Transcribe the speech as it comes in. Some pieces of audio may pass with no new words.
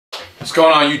What's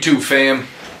going on, YouTube fam?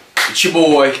 It's your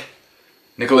boy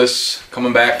Nicholas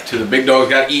coming back to the Big Dogs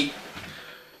Gotta Eat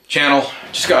channel.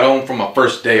 Just got home from my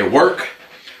first day of work.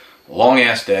 Long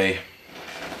ass day.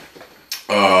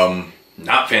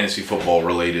 Not fantasy football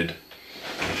related,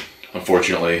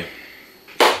 unfortunately.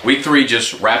 Week 3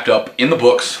 just wrapped up in the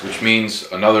books, which means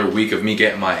another week of me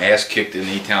getting my ass kicked in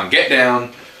the E-Town Get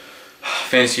Down.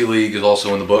 Fantasy League is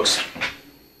also in the books.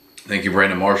 Thank you,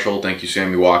 Brandon Marshall. Thank you,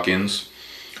 Sammy Watkins.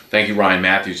 Thank you, Ryan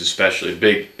Matthews, especially.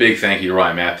 Big thank you to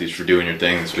Ryan Matthews for doing your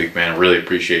thing this week, man. I really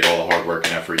appreciate all the hard work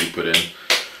and effort you put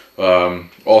in.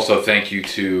 Also, thank you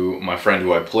to my friend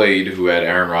who I played, who had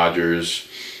Aaron Rodgers,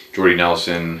 Jordy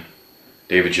Nelson,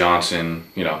 David Johnson,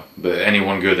 you know,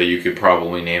 anyone good that you could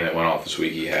probably name that went off this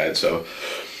week he had. So,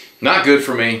 not good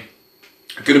for me.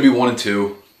 Going to be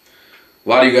 1-2. A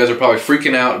lot of you guys are probably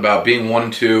freaking out about being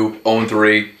 1-2,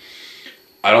 0-3.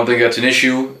 I don't think that's an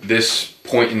issue this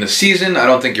point in the season. I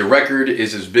don't think your record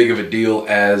is as big of a deal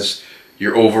as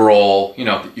your overall, you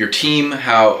know, your team,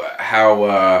 how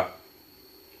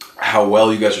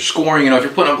well you guys are scoring. You know, if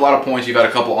you're putting up a lot of points, you've had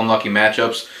a couple unlucky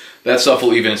matchups, that stuff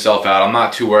will even itself out. I'm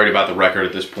not too worried about the record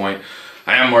at this point.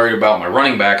 I am worried about my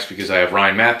running backs because I have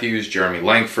Ryan Matthews, Jeremy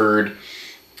Langford,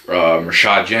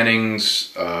 Rashad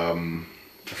Jennings, I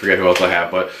forget who else I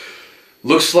have, but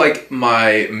looks like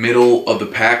my middle of the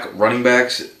pack running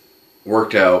backs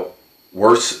worked out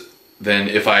worse than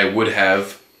if I would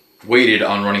have waited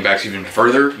on running backs even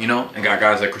further, you know, and got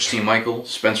guys like Christine Michael,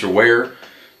 Spencer Ware,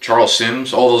 Charles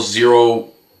Sims, all those 0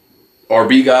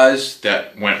 RB guys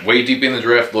that went way deep in the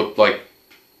draft looked like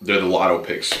they're the lotto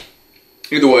picks.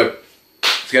 Either way,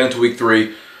 let's get into week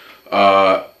 3.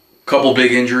 Couple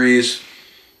big injuries,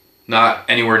 not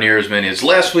anywhere near as many as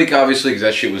last week, obviously, because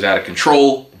that shit was out of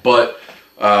control, but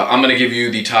I'm going to give you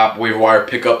the top waiver wire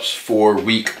pickups for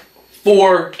week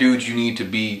 4. Dudes you need to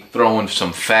be throwing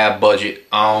some fab budget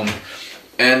on.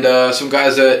 And some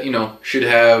guys that, you know, should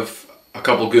have a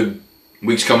couple good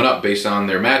weeks coming up based on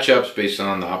their matchups, based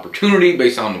on the opportunity,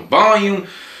 based on the volume,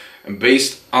 and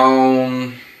based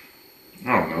on,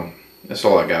 I don't know. That's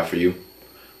all I got for you.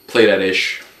 Play that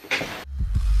ish.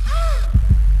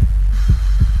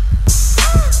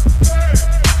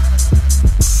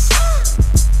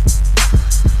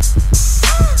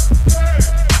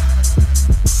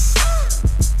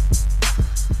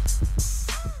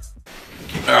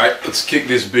 Alright, let's kick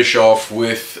this bish off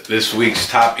with this week's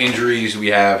top injuries. We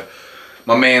have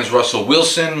my man's Russell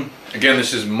Wilson. Again,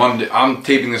 this is Monday. I'm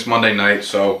taping this Monday night,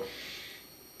 so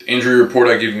the injury report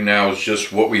I give you now is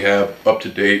just what we have up to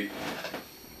date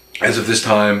as of this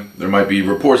time. There might be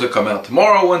reports that come out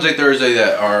tomorrow, Wednesday, Thursday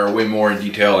that are way more in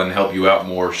detail and help you out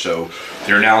more, so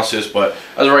their analysis. But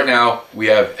as of right now, we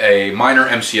have a minor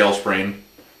MCL sprain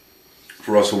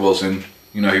for Russell Wilson.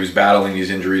 You know, he was battling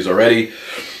these injuries already,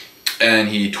 and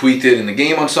he tweaked it in the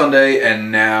game on Sunday,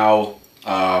 and now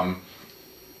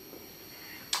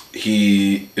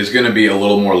he is going to be a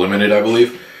little more limited, I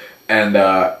believe. And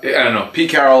I don't know.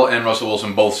 Pete Carroll and Russell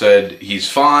Wilson both said he's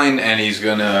fine, and he's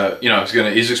gonna, you know,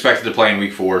 he's expected to play in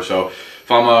week 4. So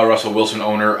if I'm a Russell Wilson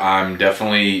owner, I'm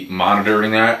definitely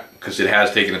monitoring that because it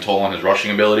has taken a toll on his rushing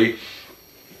ability.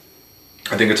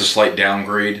 I think it's a slight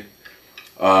downgrade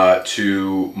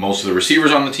to most of the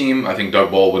receivers on the team. I think Doug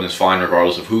Baldwin is fine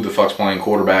regardless of who the fuck's playing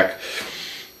quarterback.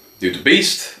 Dude's a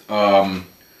beast. And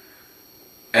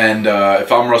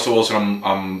if I'm Russell Wilson,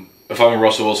 if I'm a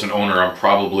Russell Wilson owner, I'm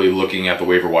probably looking at the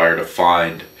waiver wire to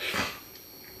find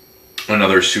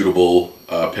another suitable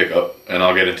pickup. And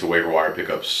I'll get into waiver wire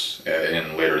pickups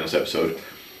later in this episode.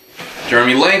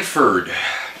 Jeremy Langford.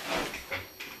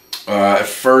 At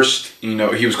first, you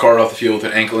know, he was carted off the field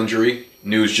with an ankle injury.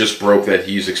 News just broke that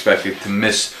he's expected to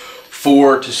miss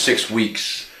 4 to 6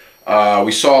 weeks.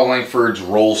 We saw Langford's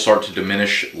role start to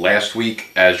diminish last week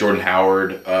as Jordan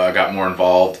Howard got more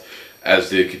involved,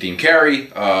 as did Kadeem Carey.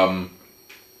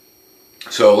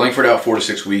 So Langford out 4 to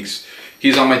 6 weeks.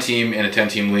 He's on my team in a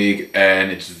 10-team league,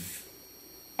 and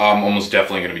I'm almost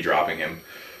definitely going to be dropping him.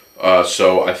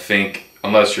 So I think,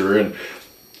 unless you're in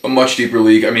a much deeper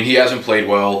league, I mean, he hasn't played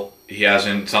well.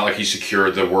 It's not like he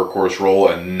secured the workhorse role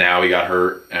and now he got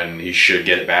hurt and he should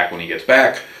get it back when he gets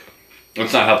back.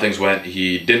 That's not how things went.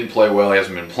 He didn't play well. He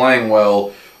hasn't been playing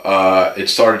well. It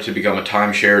started to become a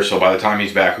timeshare, so by the time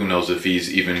he's back, who knows if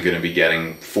he's even going to be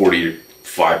getting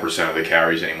 45% of the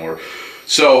carries anymore.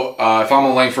 So if I'm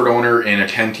a Langford owner in a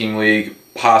 10-team league,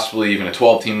 possibly even a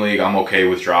 12-team league, I'm okay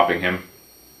with dropping him.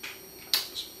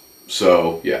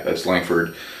 So yeah, that's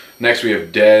Langford. Next we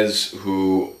have Dez,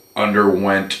 who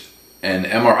underwent an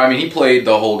MRI. I mean, he played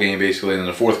the whole game basically. In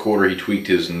the 4th quarter, he tweaked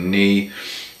his knee,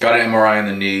 got an MRI on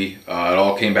the knee. It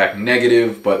all came back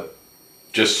negative, but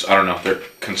just, I don't know, they're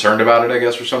concerned about it, I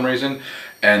guess, for some reason.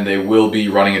 And they will be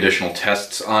running additional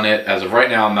tests on it. As of right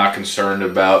now, I'm not concerned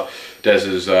about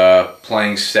Dez's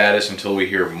playing status until we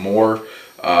hear more.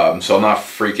 So I'm not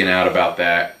freaking out about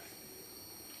that.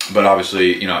 But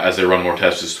obviously, you know, as they run more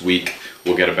tests this week,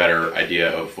 we'll get a better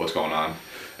idea of what's going on.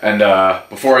 And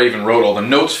before I even wrote all the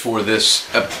notes for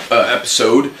this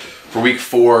episode, for week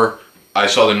 4, I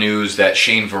saw the news that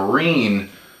Shane Vereen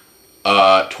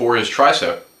tore his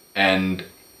tricep. And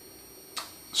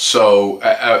so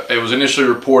it was initially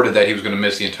reported that he was going to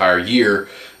miss the entire year.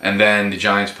 And then the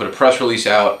Giants put a press release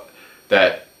out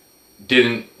that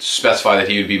didn't specify that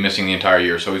he would be missing the entire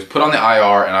year. So he's put on the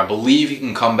IR, and I believe he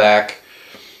can come back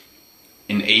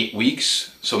in 8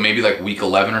 weeks, so maybe like week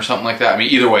 11 or something like that. I mean,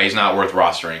 either way, he's not worth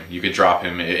rostering. You could drop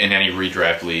him in any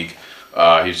redraft league.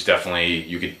 He's definitely,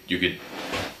 you could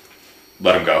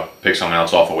let him go, pick someone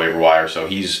else off a waiver wire. So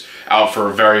he's out for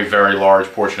a very, very large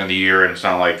portion of the year, and it's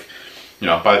not like, you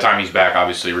know, by the time he's back,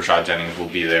 obviously Rashad Jennings will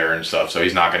be there and stuff, so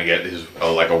he's not going to get his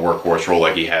like a workhorse role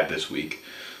like he had this week.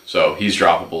 So he's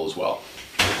droppable as well.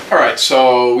 All right,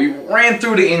 so we ran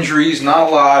through the injuries. Not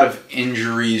a lot of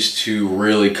injuries to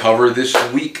really cover this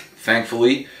week,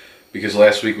 thankfully, because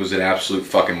last week was an absolute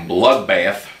fucking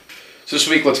bloodbath. So this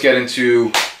week, let's get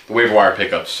into the waiver wire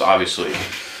pickups, obviously,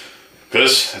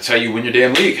 because that's how you win your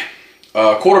damn league.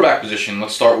 Quarterback position,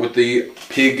 let's start with the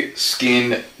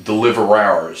pigskin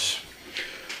deliverers.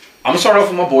 I'm going to start off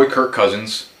with my boy Kirk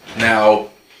Cousins.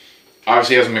 Now,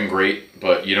 obviously he hasn't been great,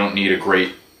 but you don't need a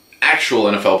great actual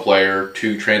NFL player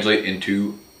to translate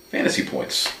into fantasy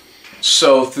points.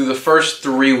 So through the first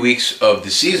 3 weeks of the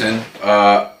season,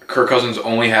 Kirk Cousins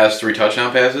only has 3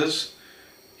 touchdown passes.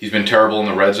 He's been terrible in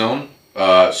the red zone.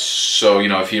 So, you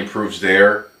know, if he improves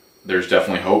there, there's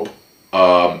definitely hope.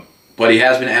 But he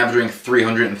has been averaging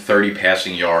 330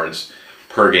 passing yards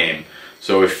per game.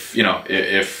 So if, you know,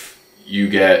 if you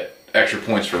get extra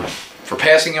points for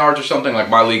passing yards or something, like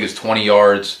my league is 20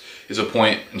 yards is a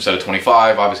point instead of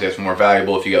 25. Obviously that's more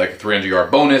valuable. If you get like a 300-yard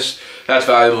bonus, that's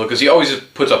valuable because he always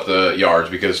just puts up the yards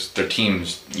because their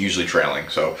team's usually trailing.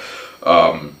 So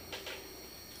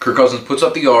Kirk Cousins puts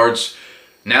up the yards.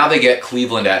 Now they get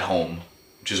Cleveland at home,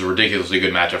 which is a ridiculously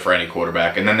good matchup for any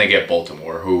quarterback. And then they get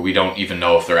Baltimore, who we don't even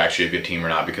know if they're actually a good team or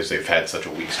not because they've had such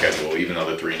a weak schedule, even though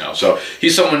they're 3-0. So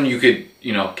he's someone you could,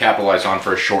 you know, capitalize on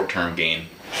for a short-term gain.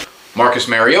 Marcus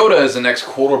Mariota is the next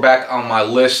quarterback on my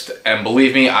list, and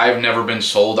believe me, I've never been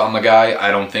sold on the guy.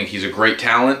 I don't think he's a great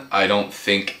talent. I don't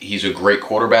think he's a great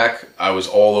quarterback. I was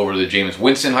all over the Jameis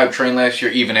Winston hype train last year,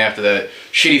 even after that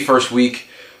shitty first week.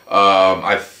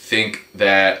 I think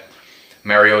that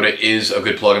Mariota is a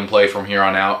good plug-and-play from here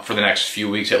on out for the next few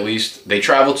weeks at least. They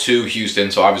travel to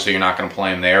Houston, so obviously you're not going to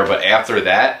play him there, but after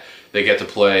that, they get to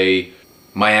play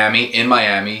Miami in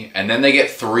Miami, and then they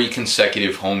get 3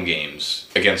 consecutive home games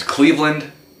against Cleveland,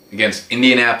 against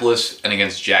Indianapolis, and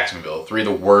against Jacksonville. 3 of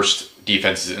the worst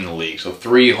defenses in the league. So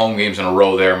 3 home games in a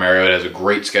row there. Mariota has a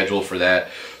great schedule for that.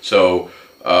 So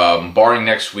barring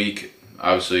next week,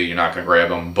 obviously you're not going to grab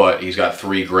him, but he's got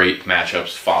 3 great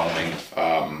matchups following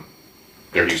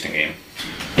their Houston game.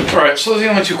 All right, so those are the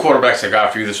only 2 quarterbacks I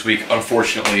got for you this week,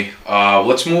 unfortunately.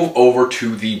 Let's move over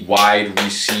to the wide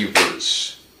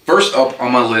receivers. First up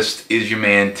on my list is your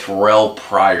man, Terrell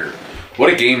Pryor.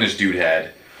 What a game this dude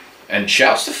had. And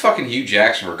shouts to fucking Hugh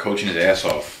Jackson for coaching his ass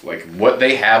off. Like, what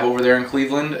they have over there in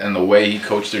Cleveland and the way he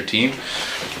coached their team,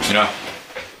 you know,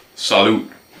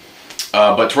 salute.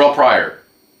 But Terrell Pryor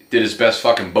did his best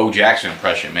fucking Bo Jackson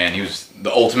impression, man. He was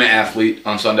the ultimate athlete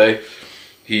on Sunday.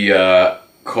 He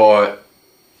caught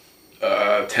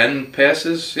 10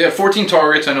 passes. Yeah, 14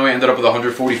 targets. I know he ended up with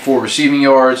 144 receiving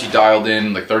yards. He dialed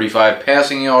in like 35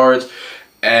 passing yards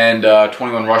and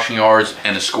 21 rushing yards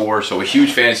and a score. So a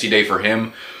huge fantasy day for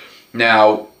him.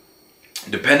 Now,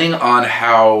 depending on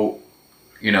how,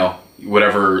 you know,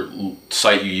 whatever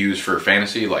site you use for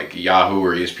fantasy, like Yahoo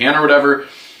or ESPN or whatever,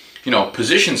 you know,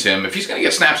 positions him. If he's going to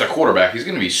get snaps at quarterback, he's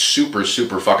going to be super,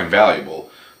 super fucking valuable.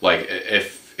 Like,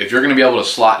 if you're going to be able to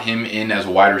slot him in as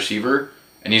a wide receiver,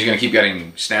 and he's going to keep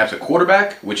getting snaps at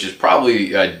quarterback, which is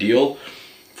probably ideal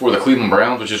for the Cleveland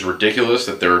Browns, which is ridiculous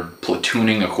that they're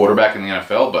platooning a quarterback in the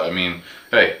NFL. But, I mean,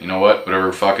 hey, you know what?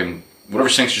 Whatever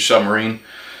sinks your submarine,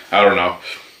 I don't know.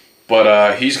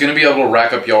 But he's going to be able to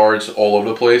rack up yards all over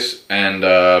the place. And,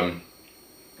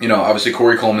 you know, obviously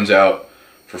Corey Coleman's out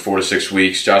for 4 to 6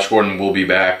 weeks. Josh Gordon will be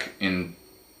back in,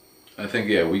 I think,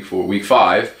 yeah, week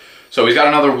 5. So he's got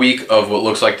another week of what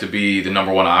looks like to be the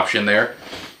 #1 option there.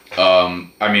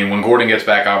 I mean, when Gordon gets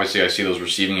back, obviously I see those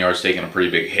receiving yards taking a pretty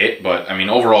big hit. But, I mean,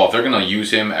 overall, if they're going to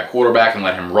use him at quarterback and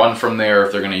let him run from there,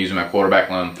 if they're going to use him at quarterback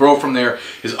and let him throw from there,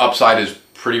 his upside is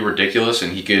pretty ridiculous,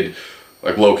 and he could,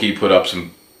 like, low-key put up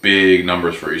some big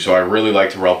numbers for you. So I really like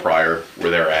Terrell Pryor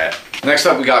where they're at. Next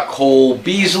up, we got Cole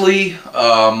Beasley.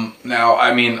 Now,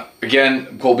 I mean,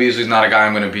 again, Cole Beasley's not a guy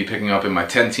I'm going to be picking up in my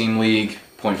 10-team league,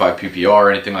 0.5 PPR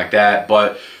or anything like that,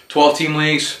 but 12-team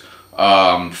leagues,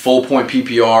 full point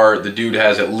PPR, the dude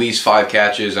has at least 5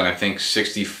 catches and I think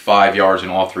 65 yards in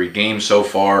all 3 games so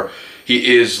far.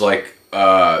 He is like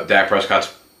Dak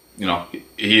Prescott's, you know,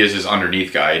 he is his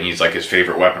underneath guy, and he's like his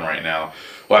favorite weapon right now.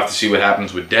 We'll have to see what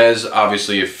happens with Dez.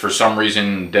 Obviously, if for some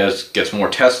reason Dez gets more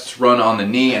tests run on the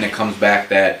knee and it comes back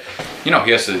that, you know,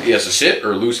 he has to sit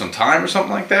or lose some time or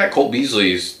something like that, Cole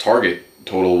Beasley's target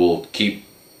total will keep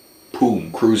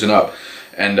cruising up.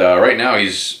 And right now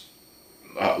he's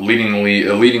leading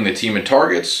the team in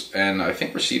targets, and I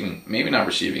think receiving, maybe not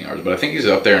receiving yards, but I think he's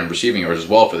up there in receiving yards as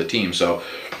well for the team. So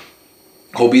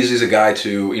Cole Beasley's a guy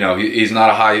to, you know, he's not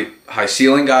a high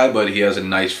ceiling guy, but he has a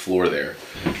nice floor there.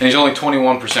 And he's only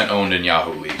 21% owned in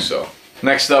Yahoo League. So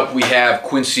next up, we have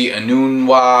Quincy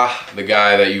Enunwa, the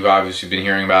guy that you've obviously been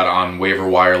hearing about on waiver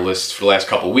wire lists for the last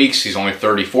couple of weeks. He's only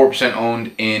 34%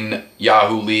 owned in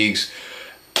Yahoo Leagues.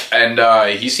 And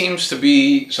he seems to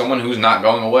be someone who's not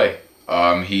going away.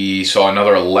 He saw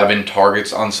another 11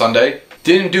 targets on Sunday.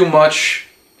 Didn't do much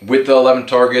with the 11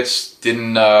 targets.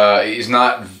 He's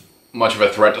not much of a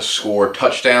threat to score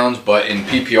touchdowns, but in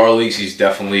PPR leagues, he's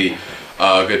definitely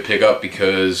a good pickup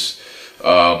because,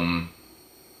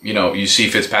 you know, you see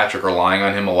Fitzpatrick relying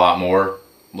on him a lot more.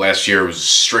 Last year it was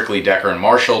strictly Decker and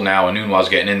Marshall. Now Enunwa's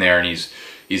getting in there, and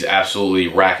he's absolutely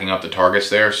racking up the targets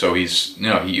there. So he's, you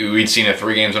know, we'd seen it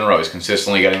 3 games in a row. He's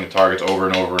consistently getting the targets over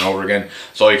and over and over again.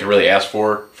 That's all you could really ask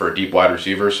for a deep wide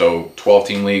receiver. So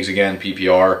 12-team leagues again,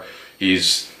 PPR.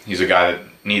 He's a guy that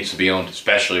needs to be owned,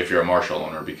 especially if you're a Marshall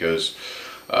owner, because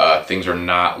things are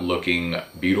not looking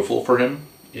beautiful for him.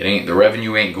 The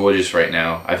revenue ain't gorgeous right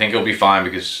now. I think he'll be fine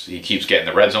because he keeps getting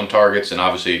the red zone targets, and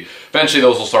obviously eventually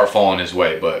those will start falling his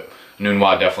way. But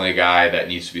Enunwa definitely a guy that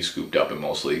needs to be scooped up in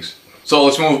most leagues. So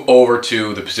let's move over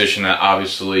to the position that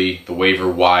obviously the waiver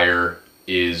wire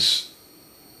is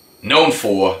known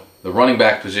for, the running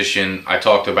back position. I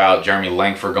talked about Jeremy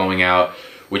Langford going out,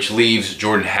 which leaves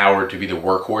Jordan Howard to be the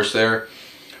workhorse there.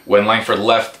 When Langford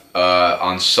left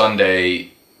on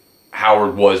Sunday,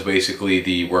 Howard was basically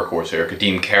the workhorse there.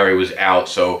 Kadeem Carey was out,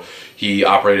 so he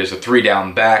operated as a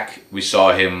 3-down back. We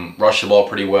saw him rush the ball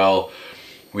pretty well.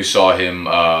 We saw him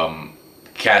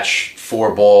catch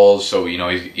 4 balls, so, you know,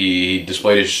 he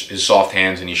displayed his soft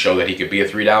hands, and he showed that he could be a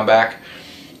 3-down back.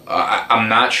 I'm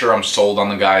not sure I'm sold on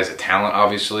the guy as a talent,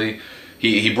 obviously.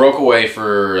 He broke away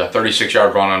for a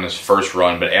 36-yard run on his first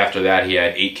run, but after that he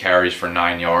had 8 carries for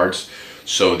 9 yards.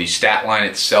 So the stat line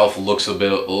itself looks a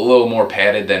little more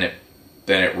padded than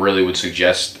it really would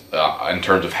suggest in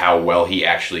terms of how well he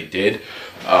actually did.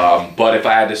 But if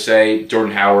I had to say,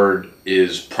 Jordan Howard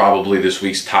is probably this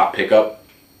week's top pickup,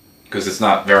 because it's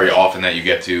not very often that you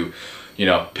get to, you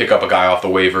know, pick up a guy off the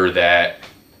waiver that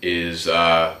is or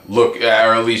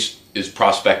at least is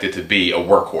prospected to be a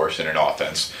workhorse in an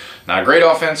offense. Not a great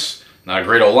offense, not a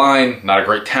great O-line, not a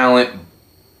great talent,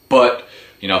 but,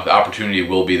 you know, the opportunity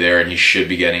will be there, and he should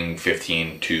be getting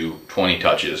 15 to 20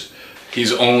 touches.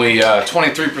 He's only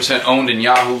 23% owned in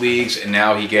Yahoo leagues, and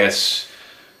now he gets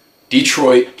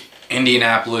Detroit,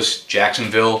 Indianapolis,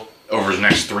 Jacksonville over his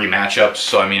next 3 matchups.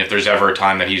 So, I mean, if there's ever a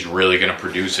time that he's really going to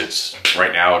produce, it's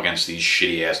right now against these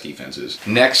shitty-ass defenses.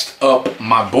 Next up,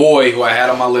 my boy, who I had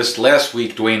on my list last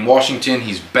week, Dwayne Washington.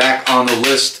 He's back on the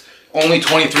list. Only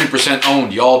 23%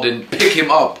 owned. Y'all didn't pick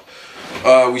him up.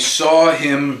 We saw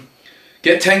him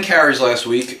get 10 carries last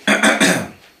week,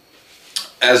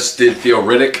 as did Theo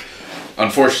Riddick.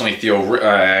 Unfortunately,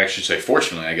 I should say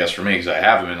fortunately, I guess, for me, because I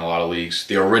have him in a lot of leagues.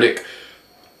 Theo Riddick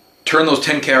turned those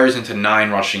 10 carries into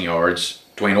 9 rushing yards.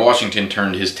 Dwayne Washington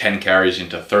turned his 10 carries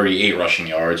into 38 rushing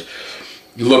yards.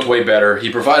 He looked way better. He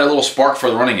provided a little spark for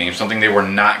the running game, something they were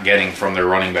not getting from their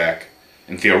running back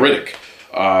in Theo Riddick.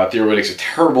 Theo Riddick's a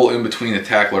terrible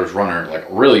in-between-the-tacklers runner, like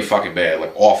really fucking bad,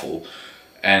 like awful.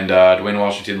 And Dwayne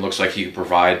Washington looks like he could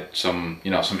provide some, you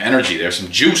know, some energy there,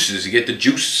 some juices, to get the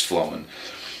juices flowing.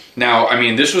 Now, I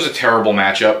mean, this was a terrible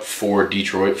matchup for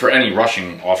Detroit, for any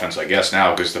rushing offense, I guess,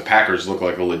 now, because the Packers look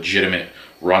like a legitimate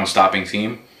run-stopping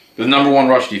team. They're the #1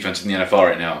 rush defense in the NFL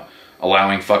right now,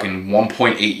 allowing fucking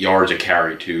 1.8 yards a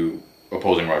carry to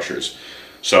opposing rushers.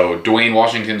 So Dwayne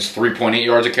Washington's 3.8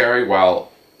 yards a carry,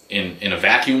 while in a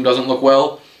vacuum doesn't look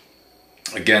well,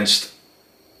 against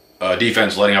a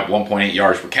defense letting up 1.8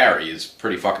 yards per carry is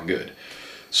pretty fucking good.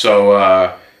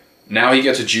 So now he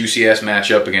gets a juicy-ass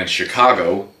matchup against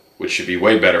Chicago, which should be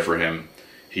way better for him.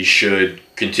 He should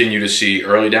continue to see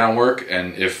early down work,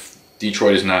 and if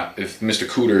Detroit is not, if Mr.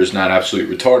 Cooter is not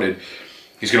absolutely retarded,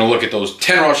 he's going to look at those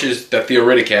 10 rushes that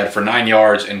Theoretic had for 9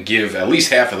 yards and give at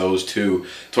least half of those to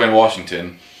Dwayne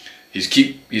Washington. He's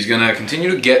going to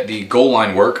continue to get the goal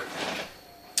line work.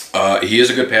 He is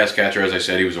a good pass catcher, as I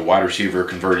said. He was a wide receiver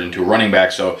converted into a running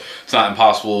back, so it's not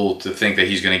impossible to think that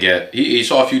he's going to get... He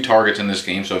saw a few targets in this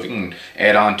game, so if he can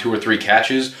add on 2 or 3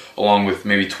 catches, along with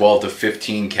maybe 12 to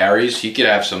 15 carries, he could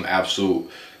have some absolute,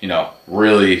 you know,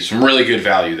 really good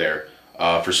value there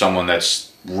for someone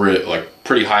that's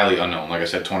pretty highly unknown. Like I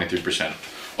said, 23%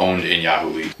 owned in Yahoo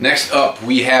League. Next up,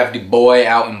 we have the boy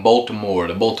out in Baltimore,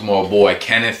 the Baltimore boy,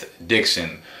 Kenneth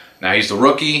Dixon. Now, he's the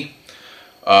rookie.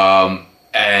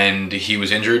 And he was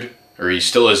injured, or he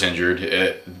still is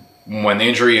injured. When the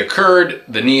injury occurred,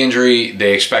 the knee injury,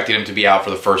 they expected him to be out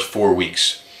for the first 4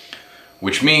 weeks.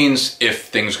 Which means if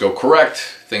things go correct,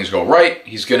 things go right,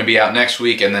 he's going to be out next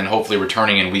week and then hopefully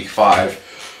returning in week 5.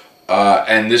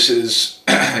 And this is,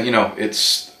 you know,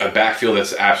 it's a backfield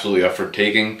that's absolutely up for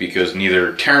taking because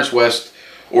neither Terrence West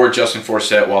or Justin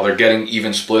Forsett, while they're getting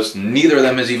even splits, neither of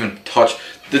them has even touched.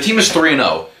 The team is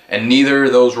 3-0. And neither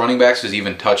of those running backs has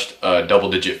even touched a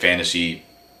double-digit fantasy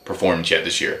performance yet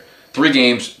this year. 3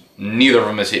 games, neither of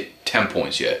them has hit 10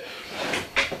 points yet.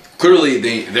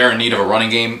 Clearly, they're in need of a running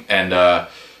game, and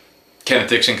Kenneth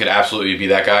Dixon could absolutely be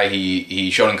that guy. He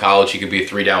showed in college he could be a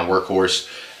 3-down workhorse,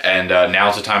 and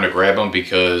now's the time to grab him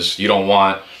because you don't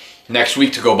want next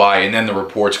week to go by and then the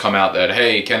reports come out that,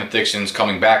 hey, Kenneth Dixon's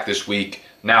coming back this week.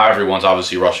 Now everyone's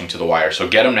obviously rushing to the wire. So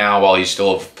get him now while he's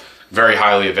still very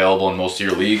highly available in most of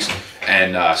your leagues,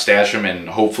 and stash him, and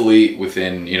hopefully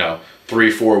within, you know,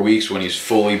 3-4 weeks when he's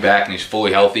fully back and he's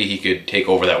fully healthy, he could take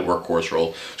over that workhorse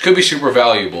role, which could be super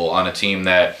valuable on a team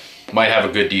that might have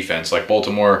a good defense. Like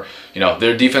Baltimore, you know,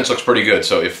 their defense looks pretty good,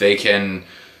 so if they can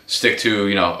stick to,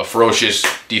 you know, a ferocious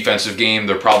defensive game,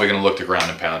 they're probably going to look to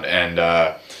ground and pound.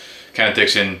 And Kenneth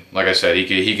Dixon, like I said,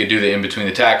 he could do the in between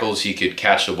the tackles, he could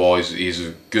catch the ball, he's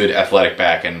a good athletic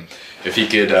back, and if he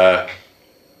could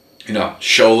you know,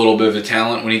 show a little bit of the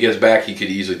talent when he gets back, he could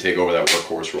easily take over that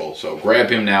workhorse role. So grab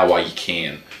him now while you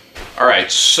can. All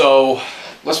right, so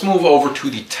let's move over to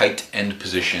the tight end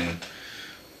position.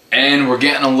 And we're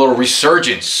getting a little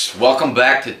resurgence. Welcome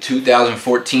back to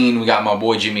 2014. We got my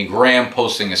boy Jimmy Graham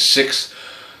posting a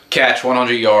 6-catch,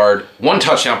 100-yard,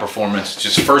 1-touchdown performance.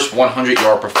 Just first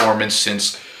 100-yard performance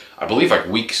since, I believe, like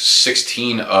week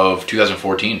 16 of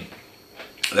 2014.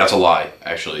 That's a lie,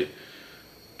 actually.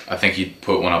 I think he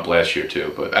put one up last year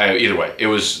too, but either way, it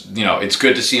was, you know, it's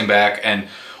good to see him back. And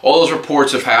all those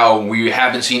reports of how we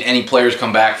haven't seen any players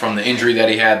come back from the injury that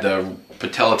he had, the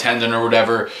patella tendon or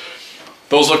whatever,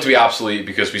 those look to be obsolete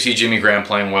because we see Jimmy Graham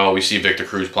playing well, we see Victor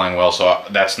Cruz playing well, so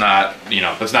that's not, you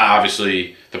know, that's not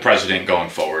obviously the precedent going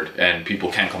forward, and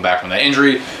people can come back from that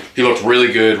injury. He looked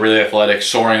really good, really athletic,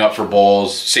 soaring up for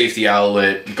balls, safety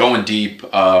outlet, going deep,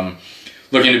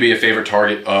 looking to be a favorite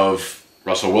target of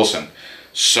Russell Wilson.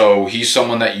 So he's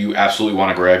someone that you absolutely want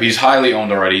to grab. He's highly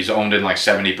owned already. He's owned in like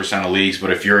 70% of leagues, but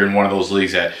if you're in one of those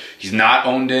leagues that he's not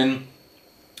owned in,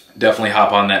 definitely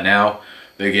hop on that now.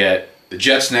 They get the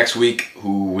Jets next week,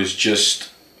 who was just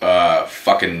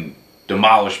fucking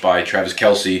demolished by Travis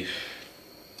Kelce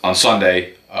on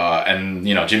Sunday. And,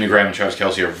 you know, Jimmy Graham and Travis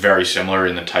Kelce are very similar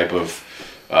in the type of,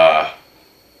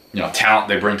 you know, talent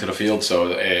they bring to the field.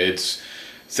 So it's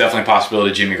definitely a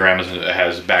possibility Jimmy Graham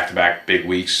has back-to-back big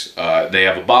weeks. They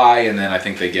have a bye, and then I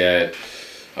think they get...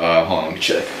 hold on, let me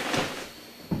check.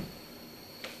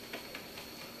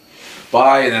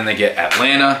 Bye, and then they get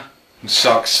Atlanta, who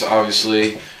sucks,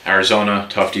 obviously. Arizona,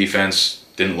 tough defense,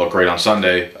 didn't look great on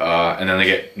Sunday. And then they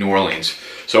get New Orleans.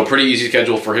 So pretty easy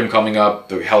schedule for him coming up.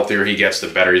 The healthier he gets, the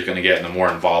better he's going to get, and the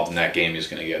more involved in that game he's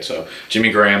going to get. So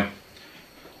Jimmy Graham,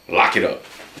 lock it up.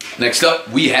 Next up,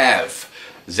 we have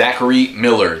Zachary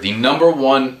Miller, the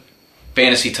 #1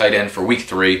 fantasy tight end for week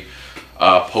 3,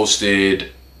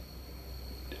 posted,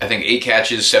 I think, 8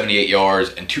 catches, 78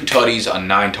 yards, and 2 tutties on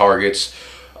 9 targets.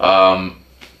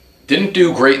 Didn't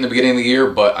do great in the beginning of the year,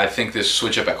 but I think this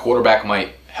switch up at quarterback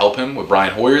might help him with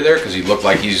Brian Hoyer there because he looked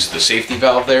like he's the safety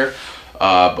valve there.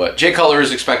 But Jay Cutler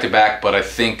is expected back, but I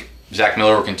think Zach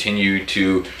Miller will continue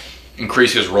to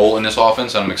increase his role in this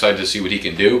offense. I'm excited to see what he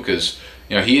can do because,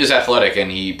 you know, he is athletic,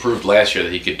 and he proved last year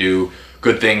that he could do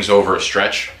good things over a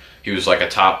stretch. He was like a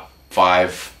top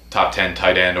 5, top 10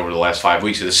 tight end over the last 5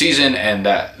 weeks of the season, and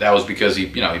that was because he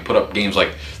put up games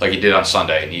like he did on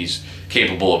Sunday, and he's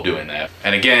capable of doing that.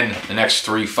 And again, the next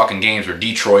 3 fucking games are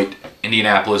Detroit,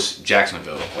 Indianapolis,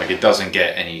 Jacksonville. Like, it doesn't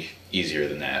get any easier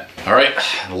than that. All right,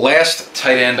 last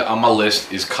tight end on my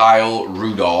list is Kyle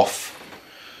Rudolph.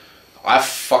 I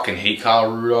fucking hate Kyle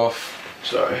Rudolph.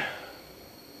 Sorry.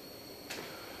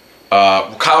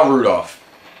 Kyle Rudolph.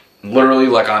 Literally,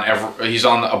 like on he's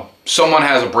on someone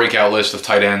has a breakout list of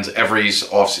tight ends every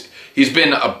offseason. He's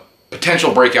been a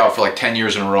potential breakout for like 10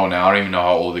 years in a row now. I don't even know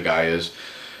how old the guy is.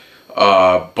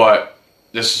 But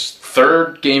this is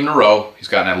third game in a row. He's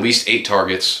gotten at least 8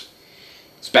 targets.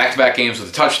 It's back-to-back games with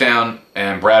a touchdown,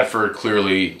 and Bradford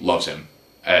clearly loves him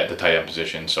at the tight end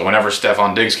position. So whenever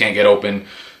Stephon Diggs can't get open,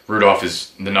 Rudolph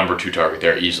is the number 2 target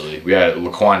there easily. We had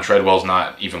Laquan Treadwell's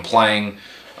not even playing.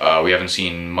 We haven't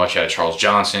seen much out of Charles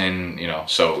Johnson, you know,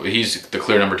 so he's the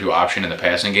clear number 2 option in the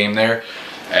passing game there.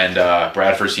 And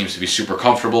Bradford seems to be super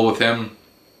comfortable with him,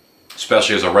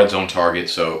 especially as a red zone target.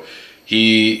 So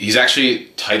he's actually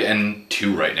tight end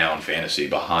 2 right now in fantasy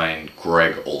behind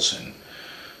Greg Olsen.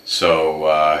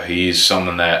 So he's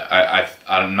someone that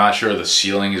I'm not sure the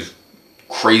ceiling is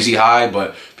crazy high,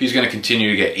 but if he's going to continue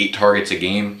to get 8 targets a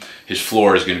game, his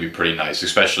floor is going to be pretty nice,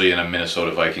 especially in a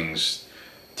Minnesota Vikings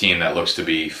team that looks to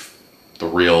be the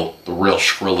real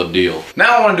Skrilla deal.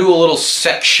 Now I want to do a little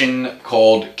section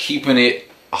called Keeping It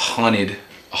 100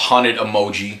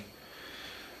 emoji.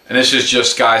 And this is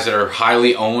just guys that are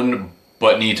highly owned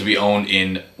but need to be owned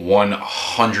in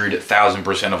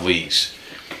 100,000% of leagues,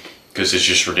 because it's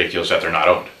just ridiculous that they're not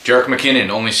owned. Jerick McKinnon,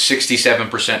 only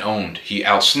 67% owned. He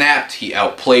outsnapped, he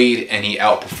outplayed, and he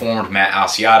outperformed Matt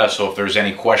Asiata. So if there's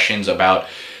any questions about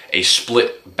a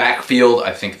split backfield,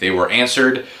 I think they were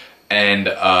answered. And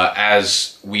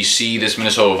as we see this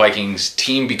Minnesota Vikings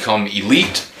team become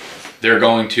elite, they're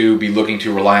going to be looking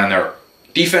to rely on their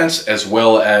defense as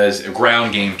well as a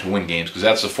ground game to win games, because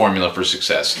that's the formula for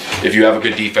success. If you have a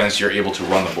good defense, you're able to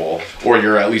run the ball, or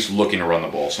you're at least looking to run the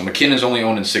ball. So McKinnon's only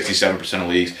owned in 67% of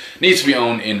leagues, needs to be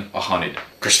owned in 100.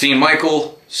 Christine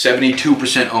Michael,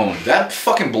 72% owned. That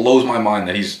fucking blows my mind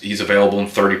that he's available in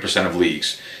 30% of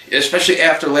leagues. Especially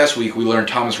after last week, we learned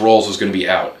Thomas Rawls was going to be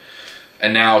out.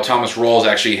 And now Thomas Rawls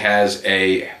actually has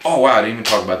a... Oh, wow, I didn't even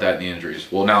talk about that in the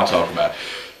injuries. Well, now I'll talk about it.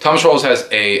 Thomas Rawls has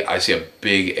a... I see a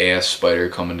big-ass spider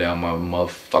coming down my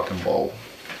motherfucking ball.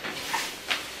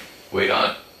 Wait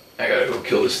on. I gotta go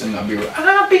kill this thing. I'll be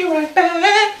right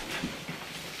back.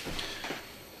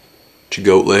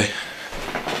 Chigotle.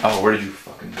 Oh, where did you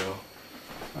fucking go?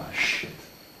 Oh, shit.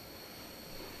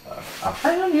 I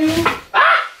found you.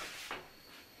 Ah!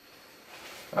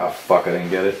 Oh, fuck, I didn't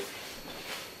get it.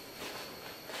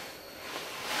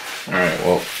 Alright,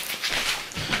 well,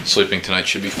 sleeping tonight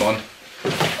should be fun.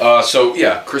 So,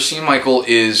 yeah, Christine Michael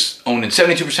is owned in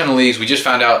 72% of leagues. We just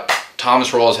found out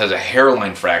Thomas Rawls has a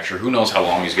hairline fracture. Who knows how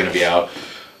long he's going to be out.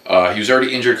 He was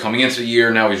already injured coming into the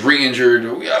year. Now he's re-injured.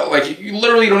 Like, you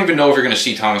literally don't even know if you're going to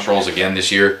see Thomas Rawls again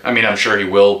this year. I mean, I'm sure he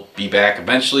will be back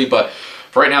eventually, but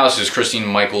for right now, this is Christine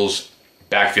Michael's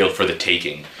backfield for the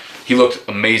taking. He looked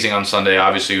amazing on Sunday.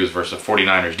 Obviously, he was versus the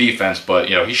 49ers defense, but,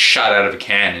 you know, he shot out of a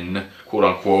cannon,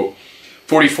 quote-unquote.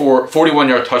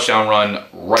 41-yard touchdown run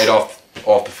right off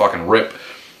the fucking rip.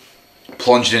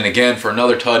 Plunged in again for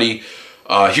another tutty.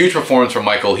 Huge performance from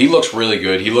Michael. He looks really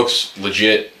good. He looks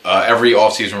legit. Every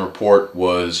offseason report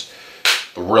was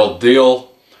the real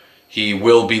deal. He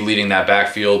will be leading that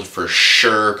backfield for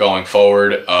sure going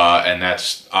forward, and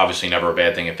that's obviously never a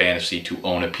bad thing in fantasy to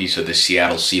own a piece of the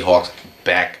Seattle Seahawks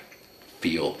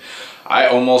backfield. I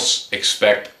almost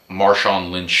expect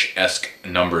Marshawn Lynch-esque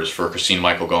numbers for Christine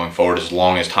Michael going forward as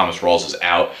long as Thomas Rawls is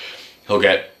out. He'll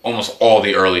get almost all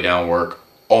the early down work,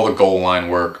 all the goal line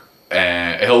work,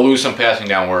 and he'll lose some passing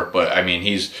down work, but I mean,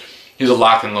 he's a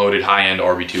locked and loaded high-end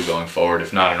RB2 going forward,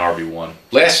 if not an RB1.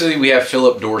 Lastly, we have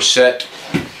Philip Dorsett,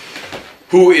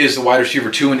 who is the wide receiver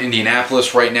 2 in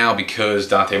Indianapolis right now because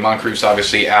Dante Moncrief's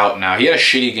obviously out. Now, he had a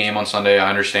shitty game on Sunday, I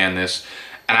understand this,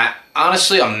 and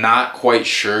honestly, I'm not quite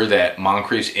sure that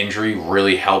Moncrief's injury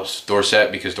really helps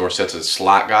Dorsett because Dorsett's a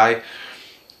slot guy,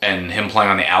 and him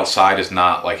playing on the outside is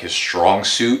not like his strong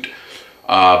suit.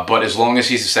 But as long as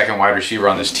he's the second wide receiver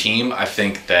on this team, I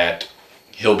think that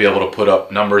he'll be able to put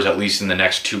up numbers at least in the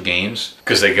next 2 games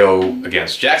because they go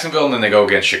against Jacksonville and then they go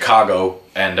against Chicago.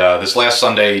 And this last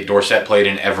Sunday, Dorsett played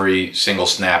in every single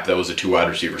snap that was a 2 wide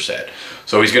receiver set.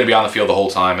 So he's going to be on the field the whole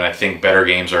time, and I think better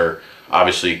games are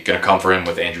obviously going to come for him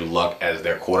with Andrew Luck as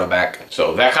their quarterback.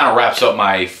 So that kind of wraps up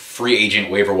my free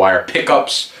agent waiver wire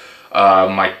pickups.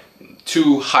 My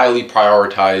 2 highly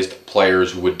prioritized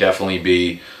players would definitely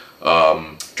be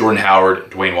Jordan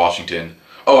Howard, Dwayne Washington.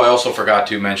 Oh, I also forgot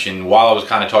to mention, while I was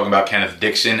kind of talking about Kenneth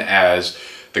Dixon as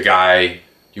the guy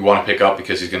you want to pick up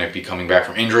because he's going to be coming back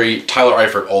from injury, Tyler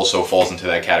Eifert also falls into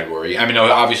that category. I mean,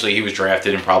 obviously he was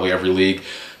drafted in probably every league,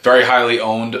 very highly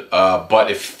owned,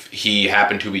 but if he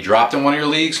happened to be dropped in one of your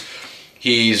leagues,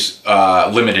 He's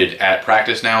limited at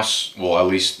practice now. Well, at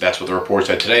least that's what the report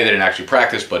said today. They didn't actually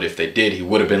practice, but if they did, he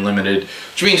would have been limited,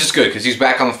 which means it's good because he's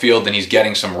back on the field and he's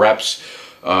getting some reps,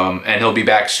 and he'll be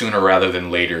back sooner rather than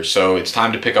later. So it's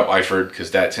time to pick up Eifert because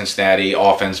that Cincinnati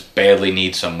offense badly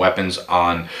needs some weapons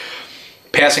on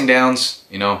passing downs.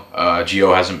 You know,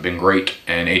 Gio hasn't been great,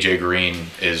 and AJ Green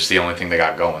is the only thing they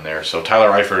got going there. So Tyler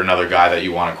Eifert, another guy that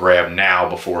you want to grab now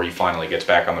before he finally gets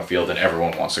back on the field and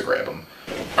everyone wants to grab him.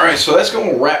 All right, so that's going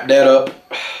to wrap that up.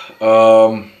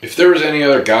 If there was any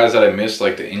other guys that I missed,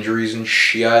 like the injuries and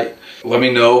shit, let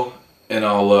me know, and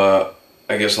I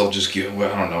guess I'll just give, I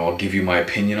don't know, I'll give you my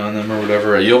opinion on them or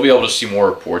whatever. You'll be able to see more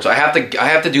reports. I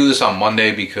have to do this on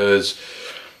Monday because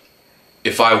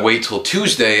if I wait till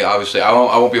Tuesday, obviously I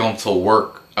won't be home till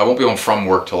work. I won't be home from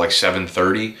work till like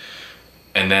 7:30,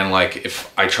 and then like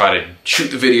if I try to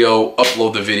shoot the video,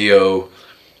 upload the video,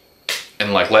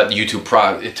 and like let YouTube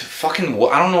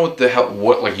I don't know what the hell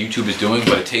like YouTube is doing,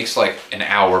 but it takes like an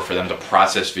hour for them to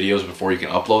process videos before you can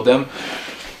upload them.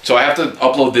 So I have to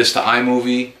upload this to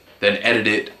iMovie, then edit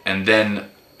it, and then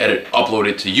upload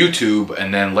it to YouTube,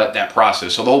 and then let that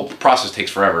process. So the whole process takes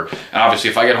forever. And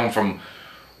obviously if I get home from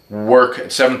work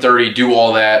at 7:30, do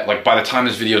all that, like by the time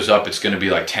this video's up, it's gonna be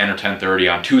like 10 or 10:30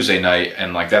 on Tuesday night,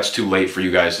 and like that's too late for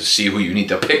you guys to see who you need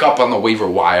to pick up on the waiver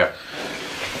wire.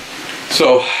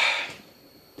 So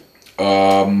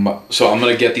I'm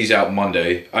gonna get these out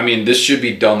Monday. I mean, this should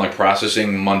be done like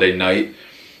processing Monday night,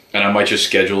 and I might just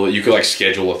schedule it. You could like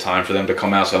schedule a time for them to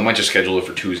come out, so I might just schedule it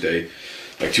for Tuesday,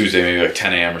 like Tuesday maybe like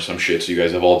 10 a.m. or some shit, so you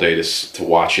guys have all day to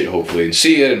watch it hopefully and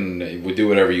see it, and we do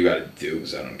whatever you gotta do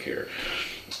because I don't care.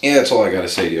 Yeah, that's all I gotta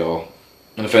say to y'all.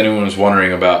 And if anyone was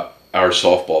wondering about our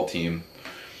softball team,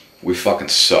 we fucking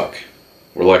suck.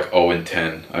 We're like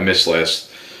 0-10. I missed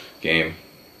last game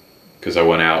because I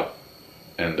went out.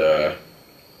 And I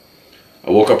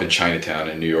woke up in Chinatown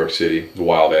in New York City. It was a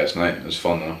wild ass night. It was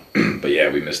fun though. But yeah,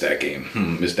 we missed that game.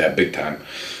 Missed that big time.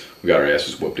 We got our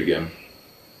asses whooped again.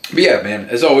 But yeah, man,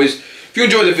 as always, if you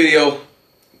enjoyed the video,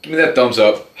 give me that thumbs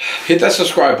up. Hit that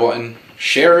subscribe button.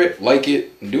 Share it, like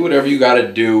it, and do whatever you gotta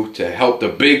do to help the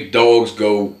big dogs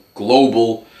go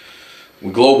global.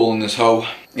 We're global in this hoe.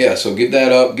 Yeah, so give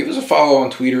that up. Give us a follow on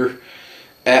Twitter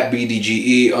at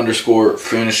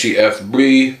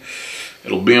bdge_fantasyfb.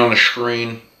 It'll be on the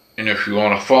screen, and if you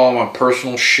want to follow my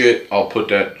personal shit, I'll put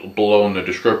that below in the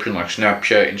description, like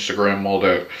Snapchat, Instagram, all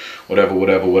that, whatever.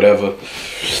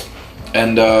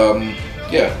 And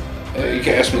yeah, you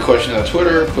can ask me questions on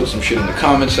Twitter, put some shit in the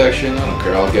comment section. I don't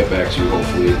care, I'll get back to you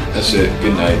hopefully. That's it.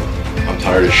 Good night. I'm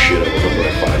tired as shit. I woke up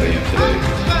at 5 a.m. today.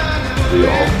 For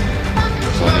y'all.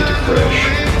 So I need to crash.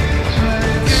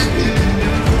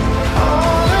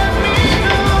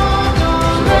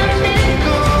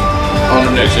 On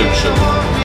the next episode.